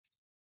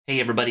Hey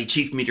everybody,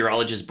 Chief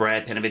Meteorologist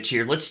Brad Panovich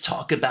here. Let's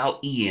talk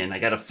about Ian. I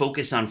got to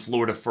focus on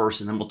Florida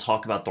first, and then we'll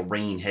talk about the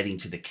rain heading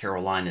to the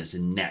Carolinas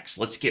next.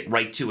 Let's get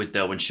right to it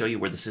though and show you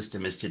where the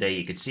system is today.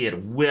 You can see it, a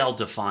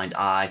well-defined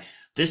eye.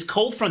 This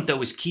cold front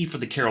though is key for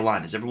the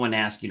Carolinas. Everyone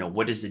asks,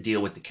 what is the deal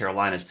with the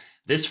Carolinas?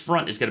 This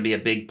front is going to be a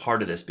big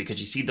part of this because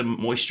you see the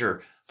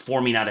moisture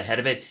forming out ahead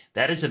of it.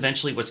 That is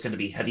eventually what's going to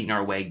be heading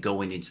our way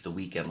going into the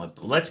weekend.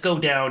 Let's go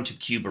down to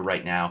Cuba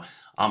right now.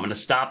 I'm going to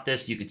stop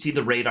this. You can see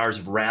the radar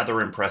is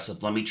rather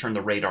impressive. Let me turn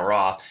the radar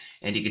off.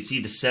 And you can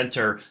see the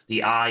center,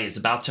 the eye is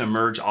about to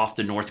emerge off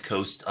the north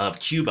coast of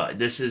Cuba.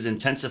 This is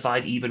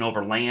intensified even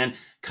over land,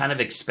 kind of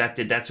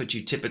expected. That's what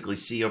you typically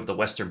see over the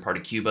western part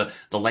of Cuba.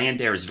 The land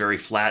there is very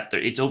flat.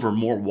 It's over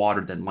more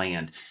water than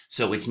land.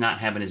 So it's not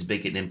having as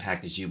big an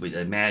impact as you would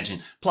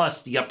imagine.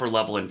 Plus, the upper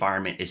level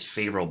environment is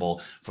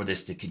favorable for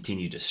this to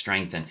continue to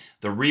strengthen.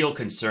 The real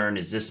concern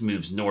as this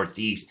moves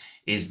northeast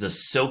is the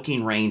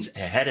soaking rains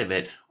ahead of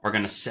it are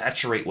going to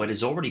saturate what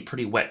is already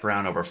pretty wet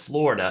ground over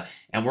Florida,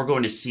 and we're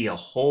going to see a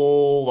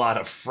whole lot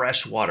of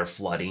freshwater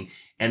flooding,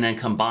 and then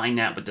combine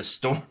that with the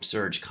storm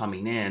surge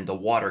coming in. The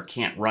water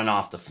can't run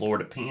off the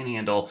Florida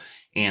panhandle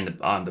and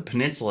the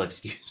peninsula,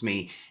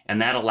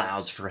 and that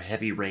allows for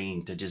heavy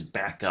rain to just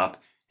back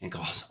up and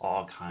cause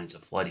all kinds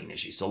of flooding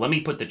issues. So let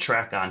me put the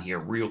track on here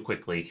real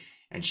quickly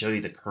and show you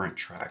the current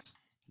tracks.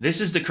 This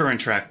is the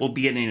current track. We'll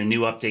be getting a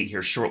new update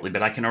here shortly,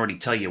 but I can already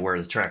tell you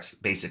where the track's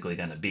basically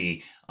going to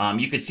be.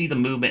 You can see the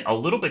movement a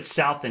little bit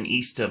south and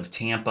east of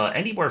Tampa.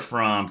 Anywhere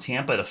from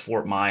Tampa to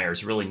Fort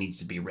Myers really needs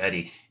to be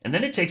ready. And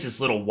then it takes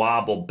this little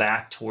wobble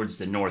back towards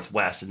the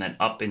northwest and then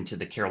up into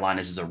the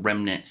Carolinas as a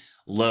remnant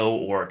low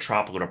or a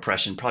tropical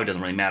depression. Probably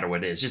doesn't really matter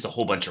what it is. Just a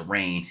whole bunch of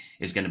rain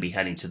is going to be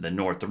heading to the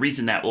north. The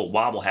reason that little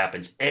wobble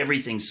happens,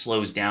 everything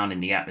slows down in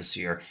the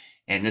atmosphere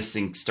and this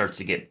thing starts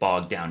to get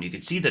bogged down. You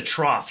can see the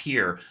trough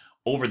here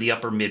over the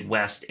upper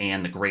Midwest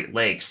and the Great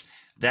Lakes.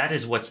 That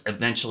is what's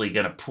eventually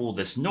going to pull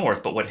this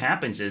north. But what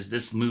happens is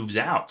this moves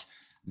out.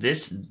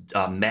 This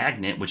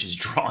magnet, which is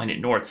drawing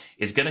it north,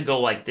 is going to go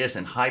like this,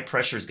 and high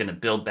pressure is going to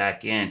build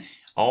back in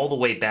all the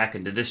way back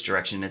into this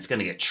direction. And it's going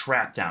to get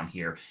trapped down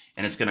here,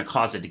 and it's going to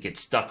cause it to get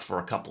stuck for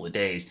a couple of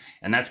days.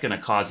 And that's going to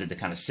cause it to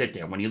kind of sit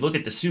there. When you look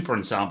at the super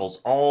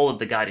ensembles, all of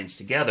the guidance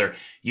together,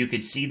 you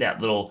could see that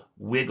little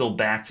wiggle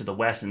back to the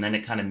west, and then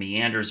it kind of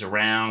meanders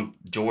around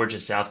Georgia,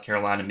 South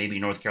Carolina, maybe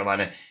North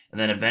Carolina, and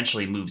then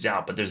eventually moves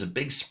out. But there's a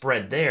big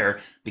spread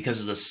there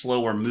because of the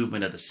slower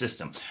movement of the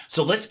system.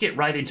 So let's get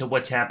right into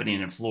what's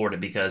happening in Florida,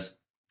 because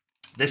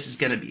this is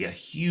going to be a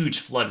huge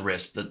flood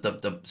risk.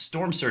 The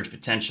storm surge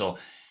potential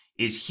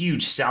is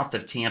huge south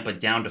of Tampa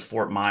down to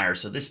Fort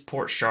Myers. So this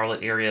Port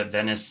Charlotte area,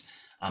 Venice,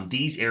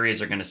 these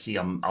areas are going to see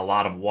a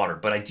lot of water.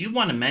 But I do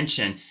want to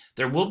mention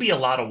there will be a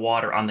lot of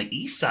water on the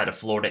east side of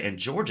Florida and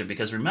Georgia,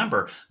 because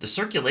remember, the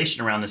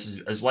circulation around this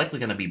is likely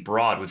going to be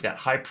broad. We've got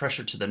high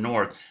pressure to the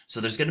north, so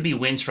there's going to be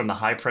winds from the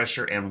high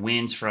pressure and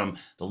winds from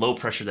the low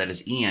pressure that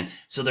is Ian.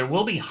 So there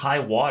will be high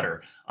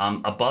water,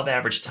 above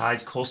average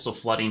tides, coastal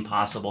flooding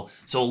possible.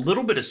 So a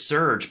little bit of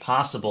surge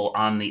possible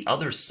on the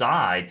other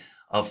side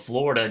of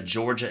Florida,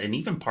 Georgia, and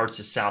even parts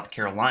of South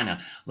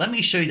Carolina. Let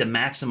me show you the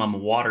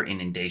maximum water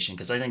inundation,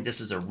 because I think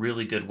this is a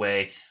really good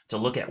way to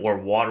look at where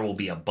water will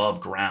be above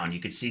ground. You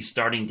can see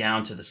starting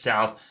down to the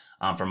south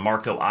from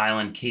Marco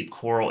Island, Cape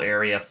Coral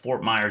area,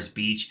 Fort Myers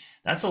Beach.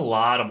 That's a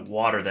lot of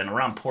water. Then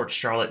around Port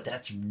Charlotte,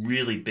 that's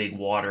really big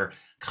water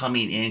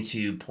coming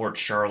into Port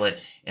Charlotte.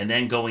 And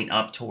then going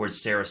up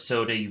towards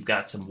Sarasota, you've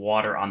got some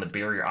water on the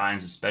barrier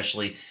islands,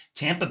 especially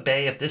Tampa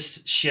Bay. If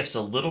this shifts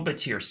a little bit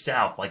to your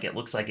south, like it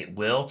looks like it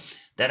will,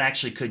 that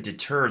actually could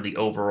deter the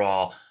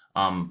overall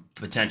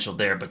potential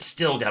there, but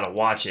still got to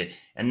watch it,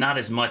 and not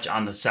as much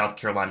on the South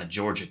Carolina,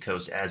 Georgia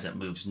coast as it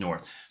moves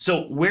north.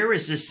 So where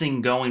is this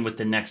thing going with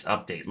the next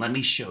update? Let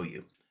me show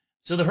you.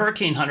 So the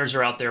hurricane hunters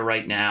are out there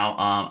right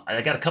now.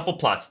 I got a couple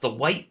plots. The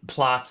white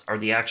plots are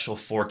the actual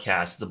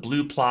forecast. The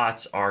blue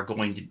plots are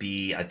going to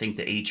be, I think,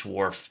 the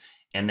HWRF,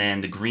 and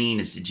then the green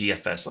is the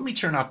GFS. Let me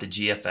turn off the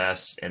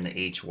GFS and the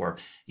HWRF.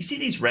 You see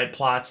these red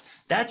plots?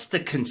 That's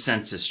the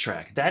consensus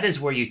track. That is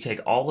where you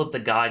take all of the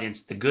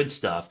guidance, the good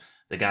stuff,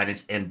 the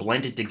guidance, and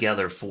blend it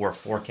together for a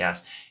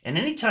forecast. And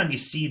anytime you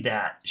see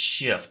that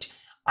shift,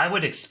 I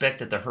would expect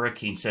that the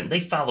Hurricane Center, they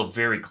follow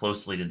very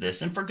closely to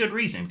this, and for good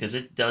reason, because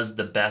it does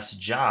the best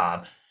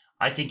job.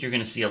 I think you're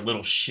going to see a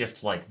little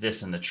shift like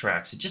this in the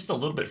track. So just a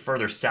little bit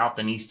further south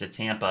and east of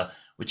Tampa,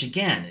 which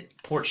again,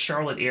 Port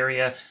Charlotte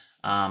area,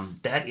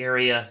 that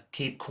area,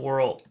 Cape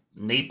Coral,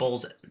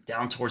 Naples,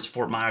 down towards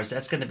Fort Myers,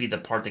 that's going to be the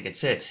part that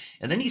gets hit.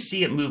 And then you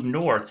see it move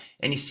north,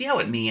 and you see how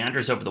it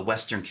meanders over the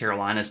western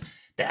Carolinas.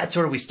 That's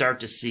where we start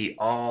to see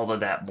all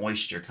of that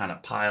moisture kind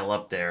of pile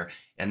up there,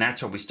 and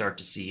that's where we start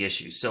to see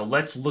issues. So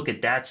let's look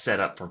at that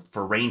setup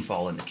for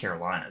rainfall in the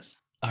Carolinas.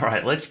 All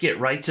right, let's get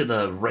right to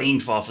the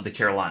rainfall for the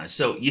Carolinas.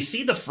 So you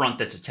see the front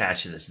that's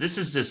attached to this. This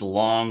is this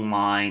long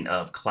line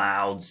of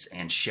clouds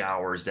and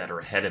showers that are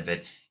ahead of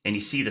it, and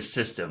you see the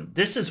system.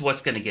 This is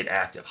what's going to get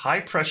active. High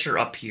pressure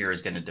up here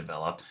is going to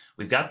develop.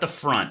 We've got the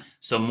front,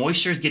 so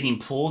moisture is getting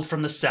pulled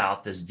from the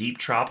south, this deep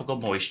tropical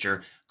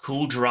moisture,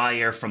 cool, dry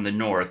air from the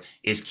north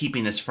is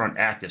keeping this front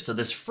active. So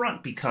this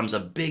front becomes a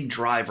big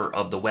driver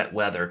of the wet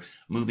weather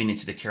moving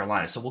into the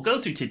Carolinas. So we'll go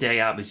through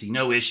today, obviously,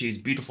 no issues,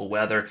 beautiful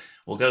weather.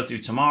 We'll go through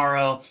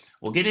tomorrow.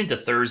 We'll get into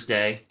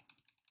Thursday.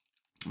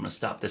 I'm going to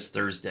stop this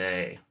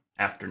Thursday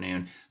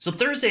afternoon. So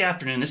Thursday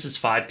afternoon, this is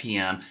 5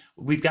 p.m.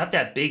 We've got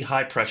that big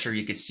high pressure.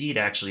 You could see it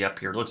actually up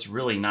here. It looks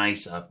really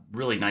nice, a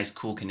really nice,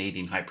 cool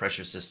Canadian high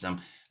pressure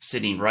system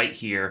sitting right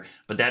here,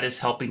 but that is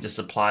helping to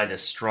supply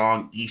this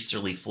strong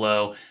easterly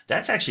flow.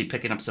 That's actually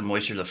picking up some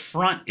moisture. The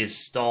front is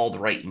stalled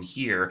right in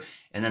here,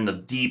 and then the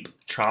deep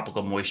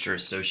tropical moisture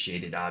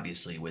associated,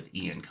 obviously, with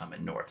Ian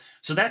coming north.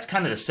 So that's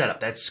kind of the setup.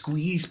 That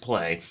squeeze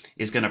play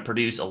is going to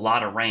produce a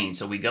lot of rain.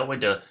 So we go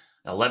into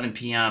 11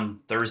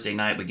 p.m. Thursday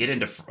night. We get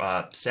into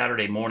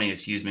Saturday morning,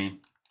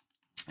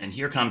 and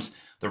here comes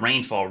the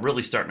rainfall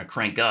really starting to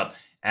crank up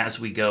as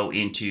we go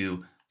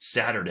into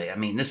Saturday. I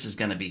mean, this is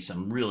going to be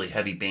some really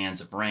heavy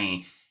bands of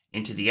rain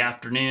into the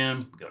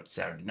afternoon. We go to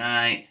Saturday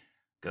night,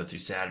 go through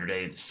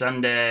Saturday to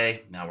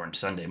Sunday. Now we're in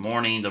Sunday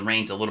morning. The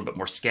rain's a little bit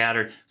more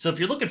scattered. So if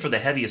you're looking for the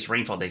heaviest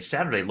rainfall day,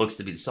 Saturday looks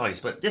to be the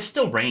soggiest, but there's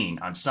still rain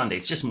on Sunday.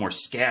 It's just more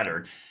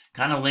scattered.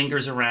 Kind of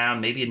lingers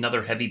around. Maybe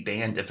another heavy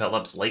band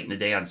develops late in the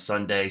day on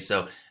Sunday.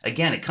 So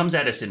again, it comes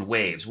at us in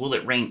waves. Will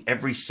it rain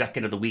every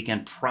second of the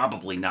weekend?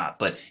 Probably not,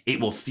 but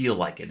it will feel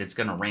like it. It's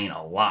going to rain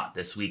a lot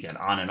this weekend,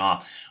 on and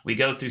off. We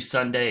go through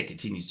Sunday. It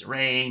continues to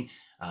rain.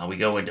 We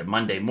go into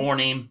Monday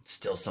morning.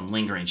 Still some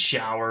lingering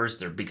showers.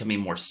 They're becoming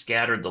more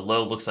scattered. The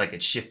low looks like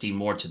it's shifting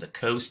more to the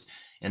coast.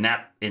 In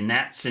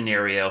that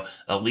scenario,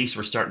 at least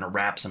we're starting to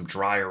wrap some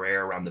drier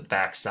air around the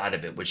back side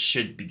of it, which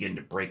should begin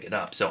to break it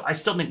up. So I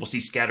still think we'll see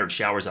scattered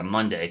showers on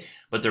Monday,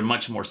 but they're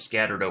much more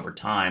scattered over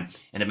time.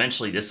 And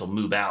eventually this will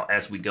move out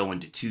as we go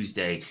into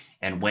Tuesday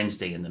and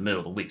Wednesday in the middle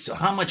of the week. So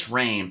how much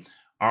rain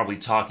are we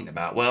talking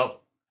about?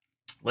 Well,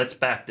 let's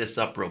back this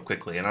up real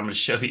quickly. And I'm going to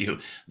show you,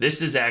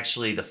 this is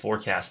actually the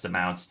forecast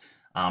amounts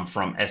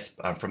from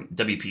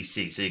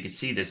WPC. So you can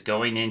see this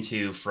going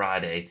into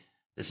Friday.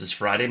 This is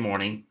Friday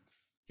morning.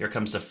 Here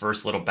comes the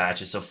first little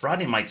batches. So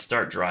Friday might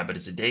start dry, but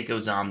as the day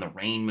goes on, the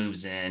rain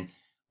moves in.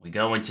 We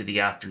go into the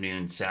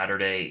afternoon,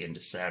 Saturday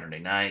into Saturday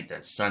night.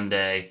 That's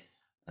Sunday.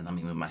 And let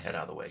me move my head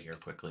out of the way here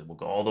quickly. We'll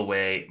go all the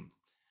way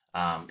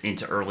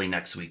into early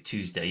next week,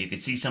 Tuesday. You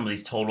can see some of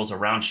these totals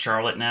around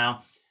Charlotte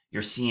now.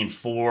 You're seeing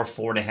 4,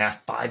 4.5,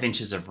 5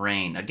 inches of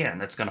rain. Again,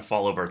 that's going to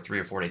fall over a 3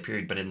 or 4 day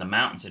period. But in the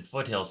mountains and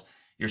foothills,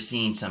 you're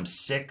seeing some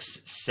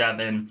 6,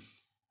 7,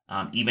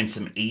 even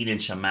some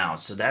 8-inch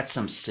amounts. So that's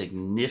some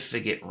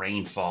significant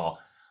rainfall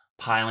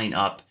piling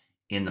up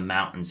in the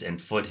mountains and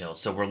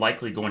foothills. So we're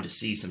likely going to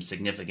see some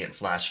significant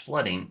flash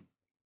flooding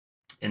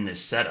in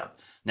this setup.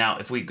 Now,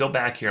 if we go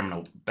back here, I'm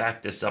going to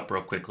back this up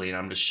real quickly, and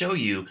I'm going to show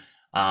you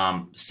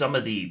some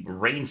of the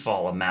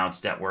rainfall amounts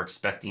that we're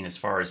expecting as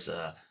far as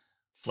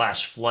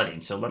flash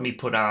flooding. So let me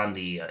put on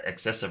the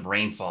excessive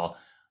rainfall.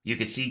 You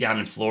can see down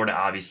in Florida,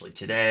 obviously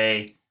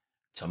today,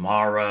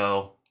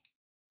 tomorrow,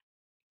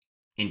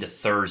 into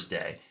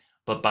Thursday.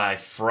 But by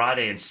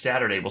Friday and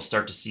Saturday, we'll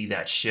start to see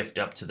that shift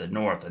up to the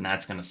north, and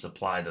that's going to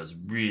supply those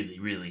really,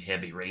 really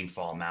heavy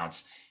rainfall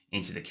amounts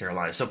into the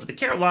Carolinas. So for the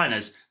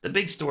Carolinas, the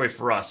big story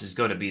for us is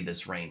going to be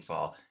this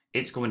rainfall.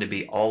 It's going to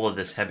be all of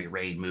this heavy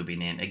rain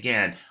moving in.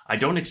 Again, I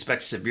don't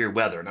expect severe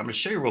weather, and I'm going to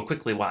show you real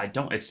quickly why I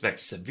don't expect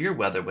severe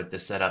weather with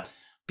this setup,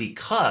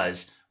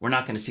 because we're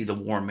not going to see the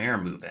warm air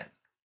move in.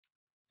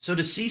 So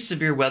to see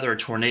severe weather or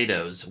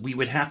tornadoes, we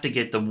would have to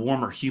get the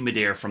warmer, humid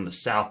air from the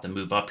south to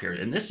move up here.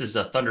 And this is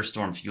a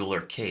thunderstorm fuel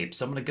or CAPE.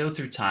 So I'm going to go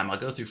through time. I'll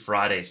go through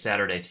Friday,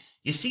 Saturday.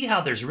 You see how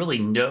there's really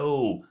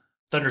no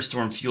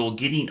thunderstorm fuel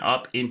getting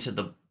up into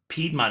the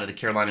Piedmont of the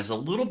Carolinas, a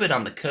little bit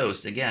on the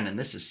coast. Again, and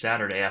this is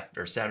Saturday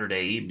after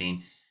Saturday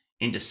evening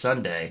into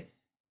Sunday.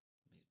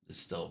 It's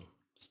still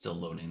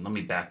loading. Let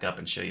me back up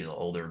and show you the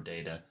older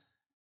data.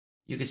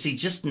 You can see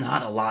just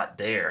not a lot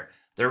there.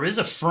 There is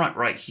a front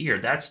right here.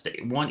 That's the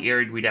one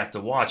area we'd have to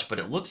watch, but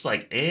it looks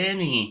like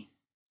any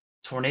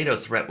tornado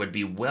threat would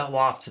be well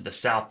off to the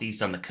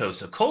southeast on the coast.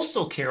 So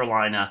coastal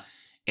Carolina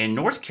and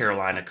North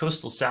Carolina,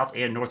 coastal South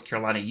and North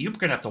Carolina, you're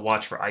going to have to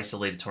watch for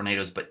isolated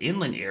tornadoes, but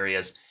inland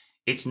areas,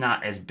 it's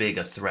not as big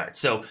a threat.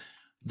 So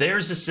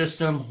there's the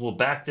system. We'll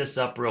back this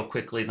up real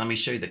quickly. Let me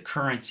show you the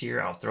currents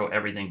here. I'll throw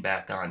everything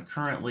back on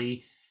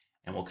currently,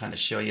 and we'll kind of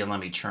show you. Let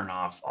me turn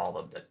off all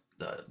of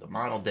the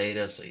model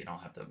data so you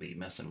don't have to be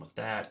messing with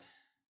that.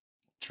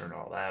 Turn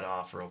all that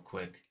off real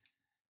quick.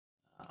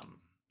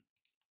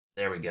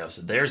 There we go.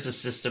 So there's the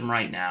system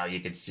right now. You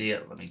can see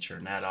it. Let me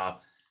turn that off.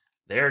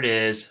 There it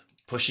is,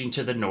 pushing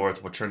to the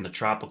north. We'll turn the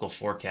tropical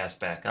forecast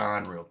back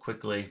on real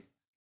quickly.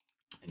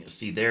 And you'll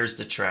see there's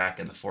the track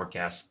and the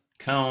forecast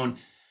cone.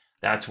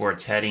 That's where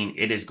it's heading.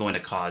 It is going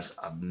to cause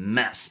a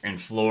mess in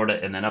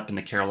Florida, and then up in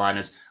the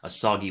Carolinas, a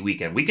soggy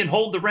weekend. We can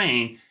hold the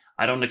rain.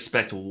 I don't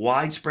expect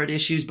widespread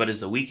issues, but as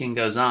the weekend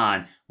goes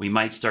on, we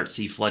might start to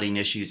see flooding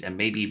issues and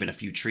maybe even a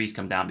few trees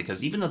come down,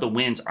 because even though the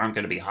winds aren't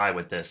going to be high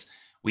with this,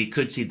 we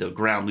could see the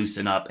ground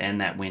loosen up and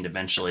that wind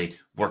eventually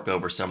work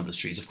over some of those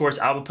trees. Of course,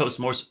 I will post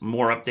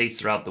more updates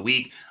throughout the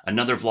week.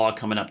 Another vlog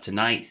coming up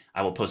tonight.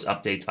 I will post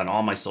updates on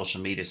all my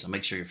social media, so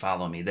make sure you're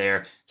following me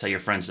there. Tell your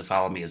friends to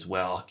follow me as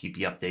well. Keep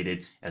you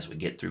updated as we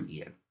get through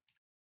Ian.